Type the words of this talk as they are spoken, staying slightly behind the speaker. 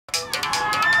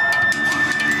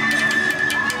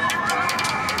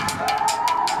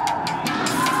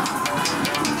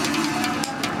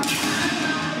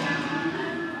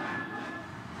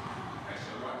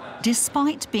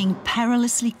Despite being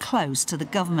perilously close to the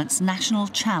government's National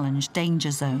Challenge danger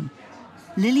zone,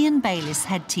 Lilian Baylis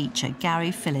head teacher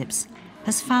Gary Philips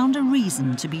has found a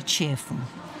reason to be cheerful.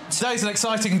 Today's an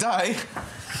exciting day.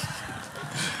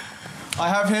 I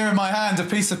have here in my hand a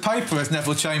piece of paper, as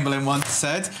Neville Chamberlain once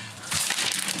said.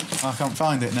 I can't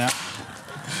find it now.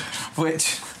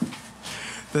 Which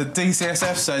the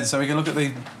DCSF said, so we can look at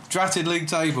the dratted league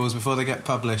tables before they get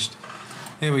published.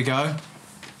 Here we go.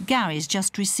 Gary's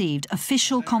just received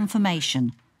official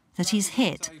confirmation that he's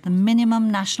hit the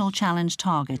minimum national challenge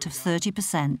target of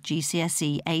 30%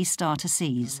 GCSE A to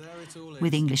Cs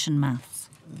with English and maths.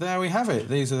 There we have it.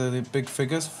 These are the big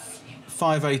figures.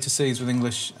 5 A to Cs with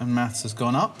English and maths has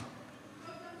gone up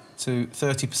to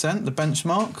 30%, the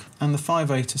benchmark, and the 5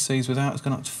 A to Cs without has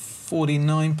gone up to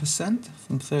 49%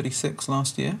 from 36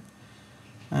 last year.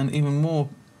 And even more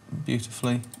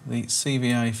beautifully, the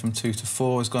CVA from 2 to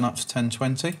 4 has gone up to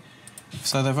 10-20.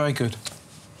 So they're very good.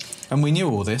 And we knew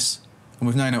all this, and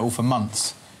we've known it all for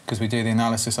months because we do the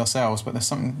analysis ourselves, but there's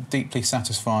something deeply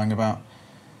satisfying about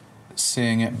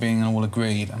seeing it being all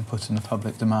agreed and put in the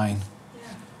public domain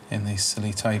in these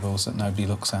silly tables that nobody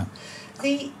looks at.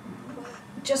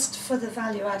 Just for the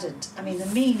value added, I mean, the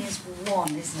mean is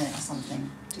 1, isn't it, or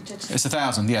something? It's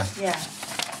 1,000, yeah. Yeah.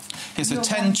 It's a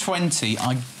 10-20,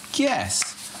 I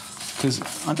guess,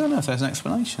 because I don't know if there's an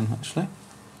explanation, actually.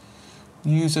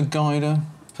 User guider,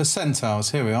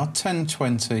 percentiles, here we are,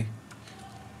 10-20.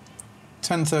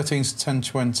 10-13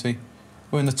 to 10-20.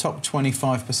 We're in the top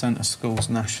 25% of schools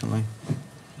nationally.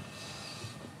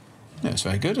 Yeah, it's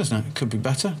very good, isn't it? It could be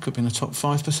better, could be in the top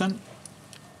 5%.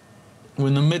 We're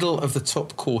in the middle of the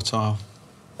top quartile.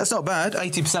 That's not bad,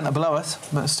 80% are below us,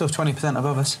 but it's still 20%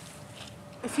 above us.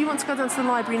 If you want to go down to the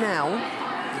library now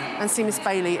and see Miss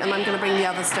Bailey, and I'm going to bring the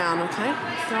others down, OK?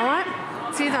 All right?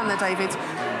 See you down there, David.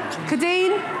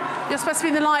 Kadeen, you're supposed to be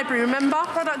in the library, remember?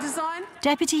 Product design.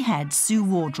 Deputy Head Su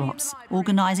Wardrop's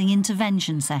organising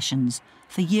intervention sessions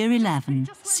for Year 11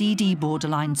 CD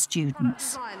borderline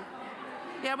students.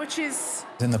 Yeah, which is...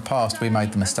 In the past, we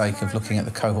made the mistake of looking at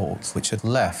the cohorts which had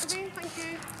left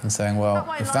and saying, well,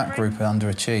 if that group had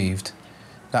underachieved,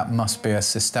 that must be a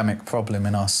systemic problem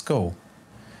in our school.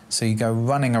 So you go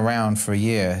running around for a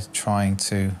year trying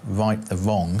to right the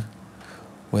wrong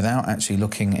without actually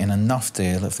looking in enough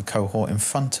deal of the cohort in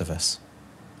front of us.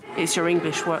 It's your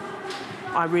English what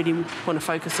I really want to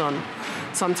focus on.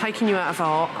 So I'm taking you out of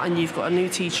art, and you've got a new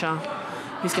teacher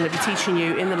who's going to be teaching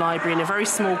you in the library in a very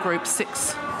small group,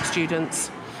 6 students,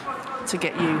 to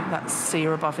get you that C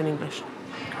or above in English.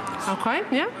 OK,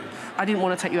 yeah? I didn't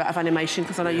want to take you out of animation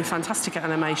because I know you're fantastic at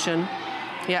animation.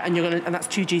 Yeah, and and that's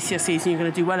 2 GCSEs and you're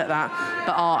going to do well at that.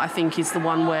 But art, I think, is the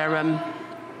one where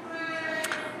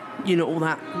you're not all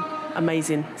that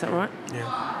amazing. Is that right?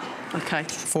 Yeah. OK.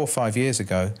 4 or 5 years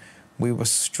ago, we were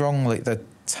the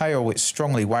tail which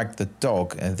strongly wagged the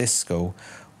dog in this school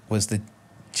was the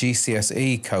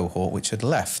GCSE cohort which had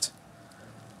left.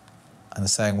 And they're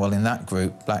saying, well, in that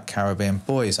group, Black Caribbean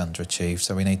boys underachieved,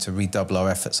 so we need to redouble our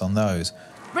efforts on those.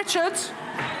 Richard,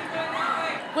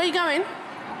 where are you going?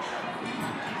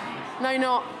 No, you're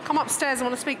not. Come upstairs, I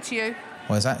want to speak to you.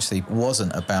 Well, it actually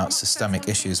wasn't about systemic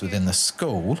issues within the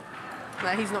school. No,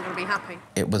 he's not going to be happy.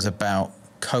 It was about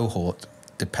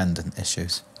cohort-dependent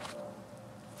issues.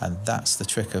 And that's the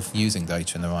trick of using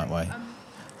data in the right way.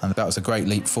 And that was a great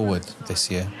leap forward this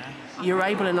year. You're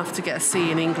able enough to get a C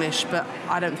in English, but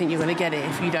I don't think you're going to get it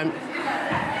if you don't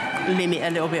limit a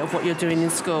little bit of what you're doing in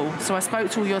school. So I spoke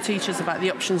to all your teachers about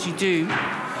the options you do,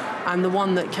 and the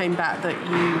one that came back that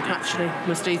you actually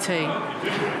was DT.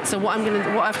 So what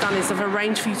I've done is I've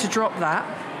arranged for you to drop that,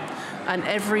 and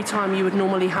every time you would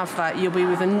normally have that, you'll be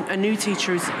with a new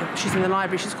teacher. She's in the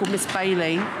library. She's called Miss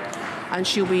Bailey, and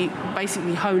she'll be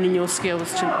basically honing your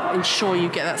skills to ensure you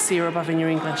get that C or above in your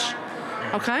English.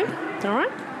 OK? All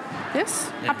right?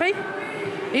 Yes? Yeah. Happy?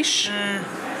 Ish?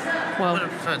 Well, I would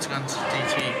have preferred to go into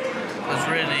DT, because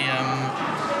really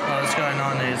what's going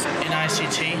on is in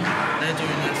ICT, they're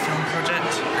doing a film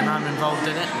project and I'm involved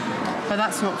in it. But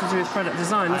that's not to do with product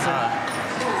design, is it?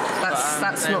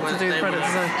 That's not to do with product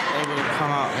design. They would have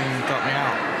come out and got me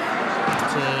out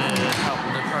to help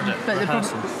with the project.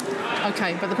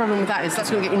 OK, but the problem with that is that's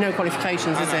going to get you no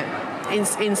qualifications, is it?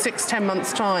 In 6-10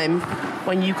 months' time,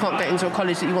 when you can't get into a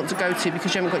college that you want to go to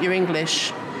because you haven't got your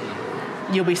English,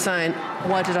 you'll be saying,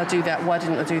 why did I do that? Why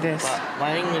didn't I do this? But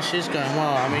my English is going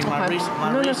well. I mean, my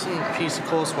recent piece of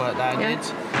coursework that I did,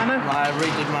 I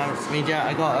redid my media,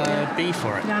 I got a B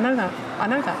for it. Yeah, I know that. I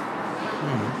know that.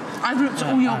 I've looked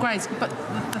at all your grades, but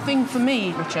the thing for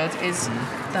me, Richard, is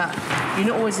that you're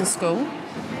not always in school.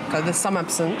 So there's some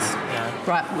absence,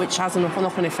 right, which has a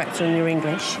knock-on effect on your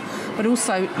English. But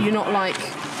also, you're not, like,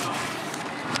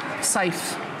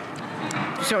 safe. Do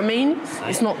you see what I mean?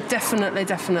 It's not definite that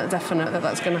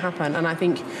that's going to happen. And I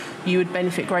think you would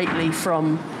benefit greatly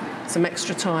from some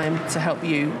extra time to help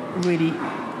you really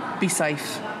be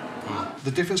safe.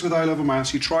 The difference with A-level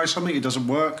maths, you try something, it doesn't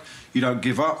work, you don't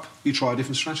give up, you try a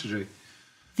different strategy.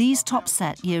 These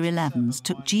top-set Year 11s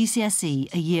took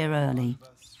GCSE a year early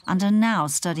and are now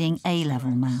studying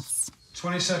A-level maths.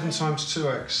 27 times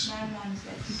 2x.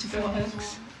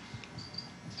 54x.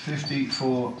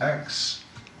 54x.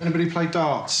 Anybody play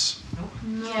darts?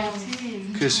 No.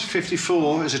 Because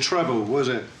 54 is a treble, was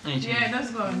it? Yeah,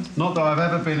 that's one. Not that I've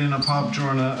ever been in a pub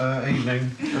during an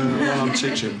evening while I'm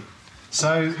teaching.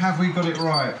 So, have we got it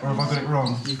right, or have I got it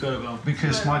wrong? You've got it wrong.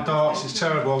 Because my darts is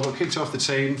terrible, I got kicked off the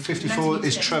team. 54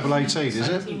 is treble 18, is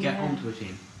it? You get onto a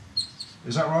team.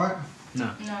 Is that right?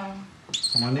 No. No.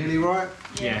 Am I nearly right?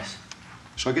 Yes.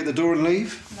 Shall I get the door and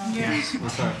leave? No. Yes.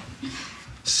 Okay.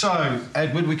 So,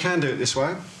 Edward, we can do it this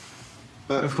way.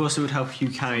 But Of course, it would help you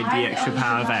carry the extra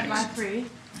power of X.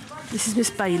 This is Miss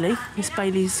Bailey. Miss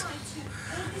Bailey's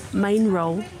main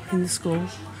role in the school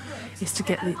is to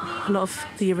get a lot of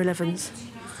the Year 11s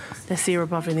their C or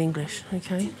above in English,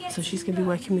 OK? So she's going to be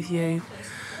working with you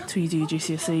till you do your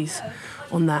GCSEs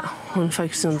on that, on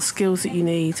focusing on the skills that you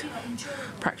need.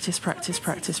 Practice, practice,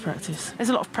 practice, practice. There's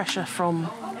a lot of pressure from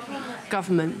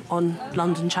government on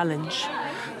London Challenge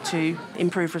to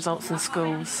improve results in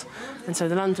schools. And so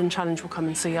the London Challenge will come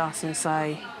and see us and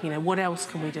say, you know, what else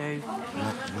can we do?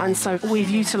 And so we've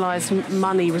utilised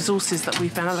money, resources that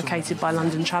we've been allocated by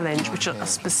London Challenge, which are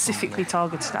specifically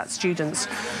targeted at students,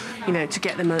 you know, to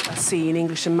get them a C in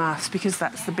English and maths, because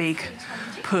that's the big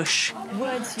push.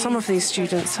 Some of these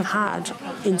students have had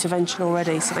intervention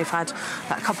already, so they've had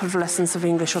a couple of lessons of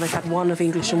English, or they've had one of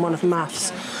English and one of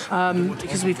maths.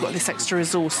 Because we've got this extra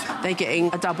resource, they're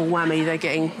getting a double whammy. They're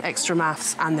getting extra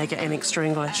maths and they're getting extra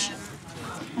English.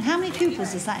 And how many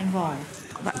pupils does that involve?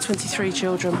 About 23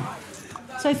 children.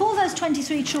 So if all those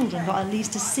 23 children got at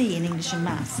least a C in English and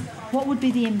maths, what would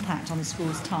be the impact on the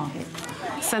school's target?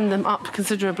 Send them up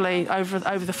considerably over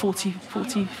the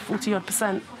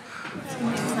 40-odd%.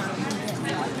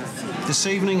 this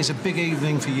evening is a big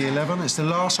evening for Year 11. It's the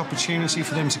last opportunity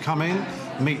for them to come in,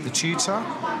 meet the tutor,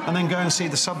 and then go and see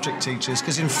the subject teachers,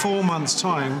 because in 4 months'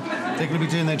 time, they're going to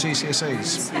be doing their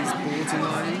GCSEs.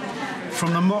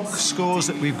 From the mock scores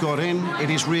that we've got in, it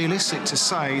is realistic to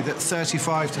say that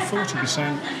 35 to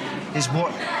 40% is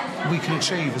what we can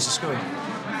achieve as a school.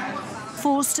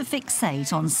 Forced to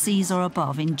fixate on C's or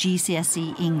above in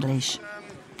GCSE English,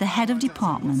 the head of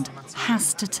department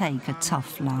has to take a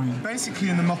tough line. Basically,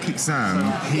 in the mock exam,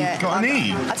 he got an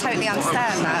E. I totally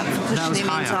understand that, for pushing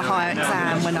him into a higher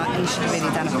exam when he should have really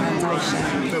done a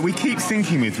presentation. But we keep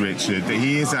thinking with Richard that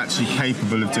he is actually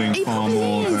capable of doing far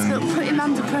more He than... but put him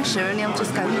under pressure and he'll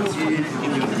just go...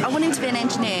 I want him to be an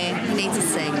engineer, he needs a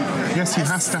C. Yes, he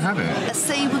has to have it. A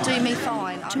C will do me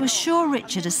fine. To assure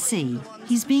Richard a C,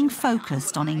 he's being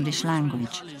focused on English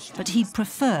language, but he'd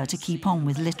prefer to keep on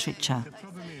with literature.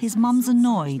 His mum's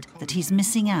annoyed that he's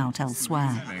missing out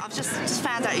elsewhere. I've just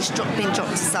found out he's been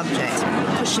dropped a subject,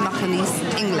 push him up in his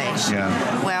English,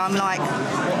 where I'm like,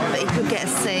 but he could get a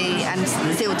C and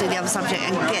still do the other subject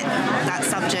and get that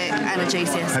subject and a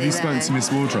GCSE. Have you spoken to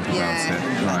Miss Wardrop about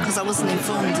it? Because I wasn't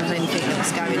informed of anything that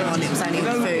was going on. It was only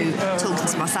through talking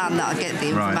to my son that I get the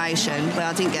information, but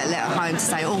I didn't get a letter home to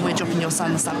say, oh, we're dropping your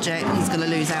son a subject, he's going to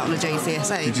lose out on a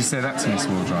GCSE. Did you say that to Miss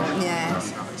Wardrop? Yeah.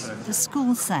 The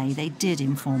school say they did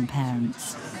inform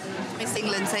parents. Miss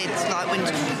England said, like, when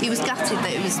he was gutted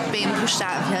that it was being pushed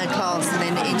out of her class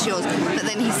and then into yours, but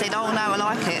then he said, oh no, I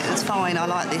like it, it's fine, I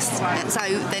like this. So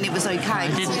then it was okay.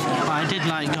 I did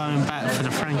like going back for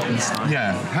the Frankenstein.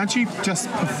 Yeah. Had you just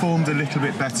performed a little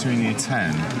bit better in Year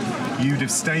 10, you'd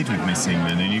have stayed with Miss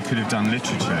England and you could have done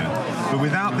literature. But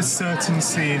without the certain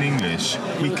C in English,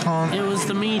 we can't... It was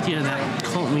the media that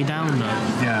caught me down, though.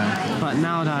 Yeah. But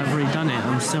now that I've redone it,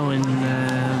 I'm still in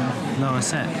lower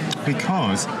set.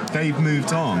 Because they've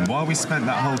moved on. While we spent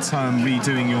that whole term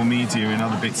redoing your media in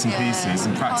other bits and pieces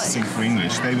and practicing for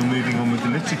English, they were moving on with the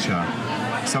literature.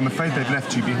 So I'm afraid they've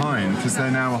left you behind, because they're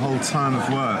now a whole term of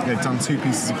work. They've done 2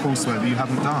 pieces of coursework that you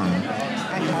haven't done.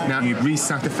 Now, you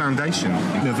resat the foundation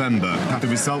in November, have the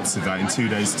results of that in 2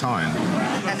 days' time.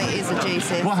 And it is a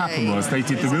GCSE. What happened was they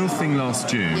did the real thing last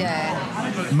June. Yeah.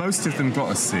 Most of them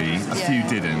got a C, a few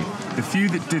didn't. The few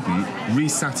that didn't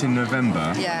resat in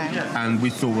November, and we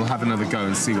thought we'll have another go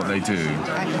and see what they do.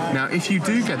 Okay. Now, if you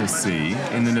do get a C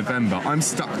in the November, I'm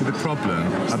stuck with a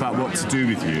problem about what to do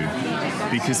with you,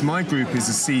 because my group is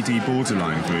a CD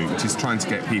borderline group, which is trying to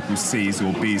get people C's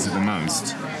or B's at the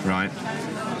most, right?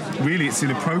 Really, it's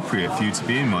inappropriate for you to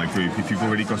be in my group if you've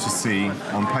already got a C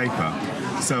on paper.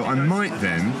 So I might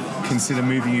then consider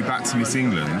moving you back to Miss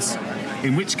England,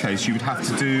 in which case you would have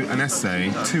to do an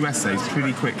essay, 2 essays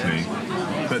pretty quickly.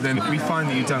 But then if we find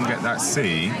that you don't get that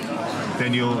C,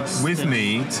 then you're with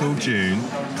me till June,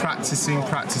 practising.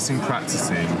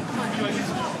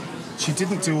 She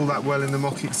didn't do all that well in the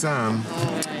mock exam.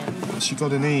 She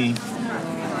got an E,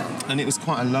 and it was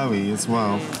quite a low E as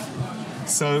well.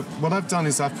 So what I've done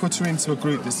is I've put her into a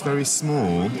group that's very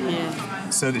small,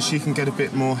 so that she can get a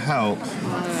bit more help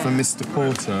from Mr.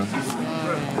 Porter.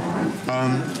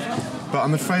 But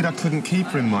I'm afraid I couldn't keep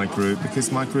her in my group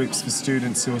because my group's for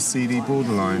students who are CD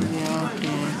borderline.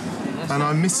 And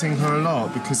I'm missing her a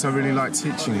lot because I really like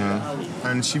teaching her,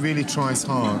 and she really tries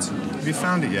hard. Have you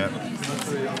found it yet?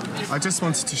 I just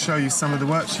wanted to show you some of the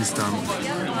work she's done.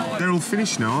 They're all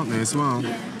finished now, aren't they, as well?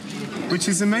 Which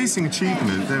is an amazing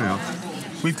achievement. There we are.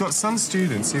 We've got some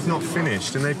students who've not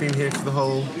finished, and they've been here for the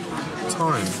whole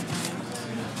time.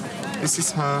 This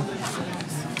is her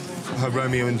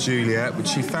Romeo and Juliet, which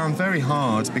she found very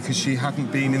hard because she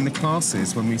hadn't been in the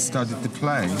classes when we studied the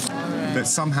play. But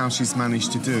somehow she's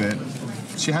managed to do it.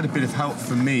 She had a bit of help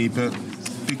from me, but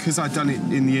because I'd done it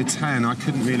in year 10, I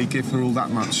couldn't really give her all that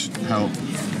much help.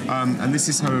 And this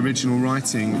is her original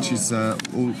writing, which is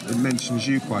it mentions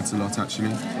you quite a lot,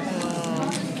 actually.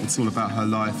 It's all about her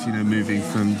life, you know, moving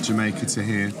from Jamaica to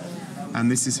here.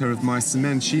 And this is her of Mice and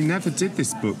Men. She never did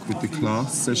this book with the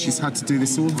class, so she's had to do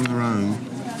this all on her own.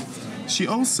 She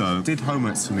also did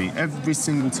homeworks for me every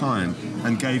single time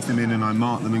and gave them in, and I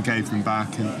marked them and gave them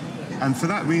back. And for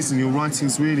that reason, your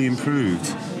writing's really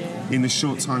improved in the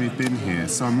short time you've been here.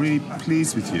 So I'm really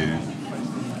pleased with you.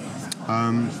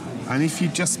 And if you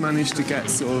just managed to get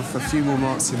sort of a few more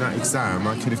marks in that exam,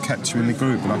 I could have kept you in the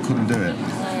group, but I couldn't do it.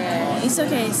 It's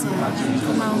okay, so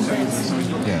my own friends.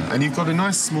 Yeah, and you've got a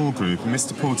nice small group, and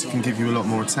Mr. Porter can give you a lot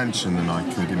more attention than I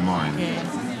could in mine.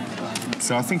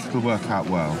 So I think it'll work out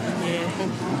well.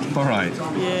 All right.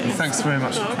 Well, thanks very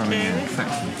much for coming in.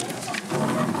 Thank you.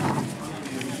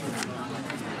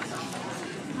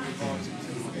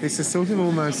 It's a sort of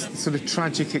almost sort of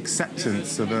tragic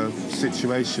acceptance of a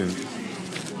situation.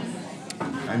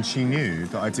 And she knew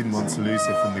that I didn't want to lose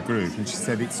her from the group, and she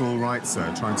said, "It's all right,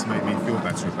 sir," trying to make me feel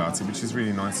better about it, which is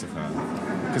really nice of her.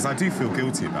 Because I do feel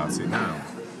guilty about it now.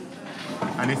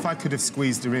 And if I could have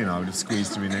squeezed her in, I would have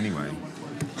squeezed her in anyway.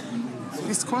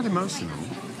 It's quite emotional.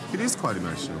 It is quite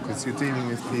emotional, because you're dealing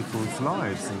with people's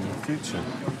lives and the future.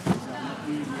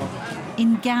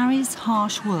 In Gary's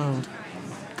harsh world,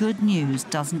 good news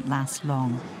doesn't last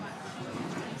long.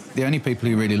 The only people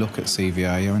who really look at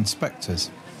CVA are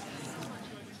inspectors.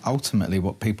 Ultimately,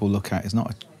 what people look at is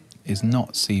not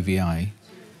CVA,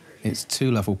 it's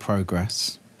 2-level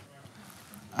progress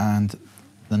and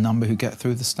the number who get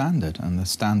through the standard. And the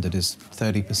standard is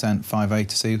 30% 5 A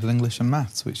to C with English and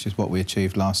Maths, which is what we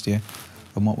achieved last year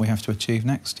and what we have to achieve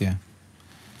next year.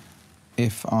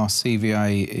 If our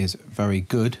CVA is very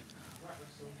good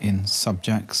in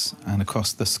subjects and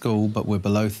across the school, but we're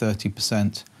below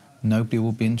 30%, nobody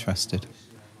will be interested.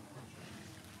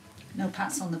 No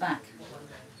pats on the back.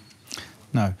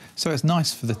 No. So it's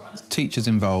nice for the teachers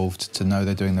involved to know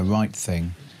they're doing the right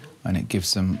thing, and it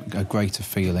gives them a greater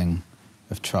feeling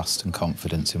of trust and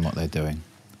confidence in what they're doing.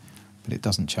 But it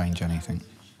doesn't change anything.